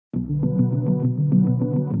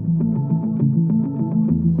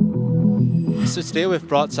So today we've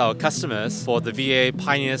brought our customers for the VA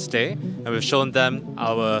Pioneers Day, and we've shown them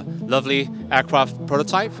our lovely aircraft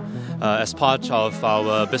prototype as part of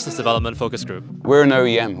our business development focus group. We're an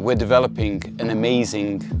OEM, we're developing an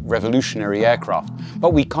amazing, revolutionary aircraft,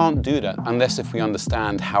 but we can't do that unless if we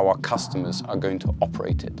understand how our customers are going to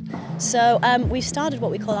operate it. So we've started what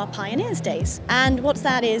we call our Pioneers Days, and what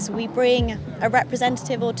that is, we bring a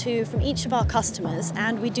representative or two from each of our customers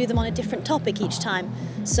and we do them on a different topic each time.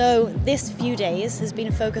 So this few days has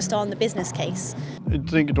been focused on the business case. I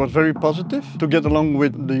think it was very positive to get along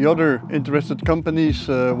with the other interested companies,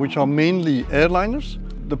 which are mainly airliners.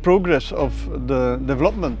 The progress of the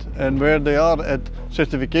development and where they are at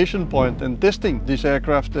certification point and testing these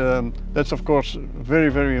aircraft, that's of course very,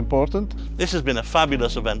 very important. This has been a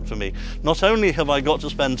fabulous event for me. Not only have I got to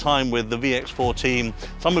spend time with the VX4 team,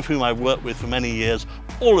 some of whom I've worked with for many years,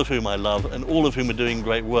 all of whom I love and all of whom are doing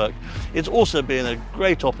great work, it's also been a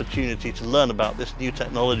great opportunity to learn about this new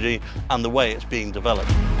technology and the way it's being developed.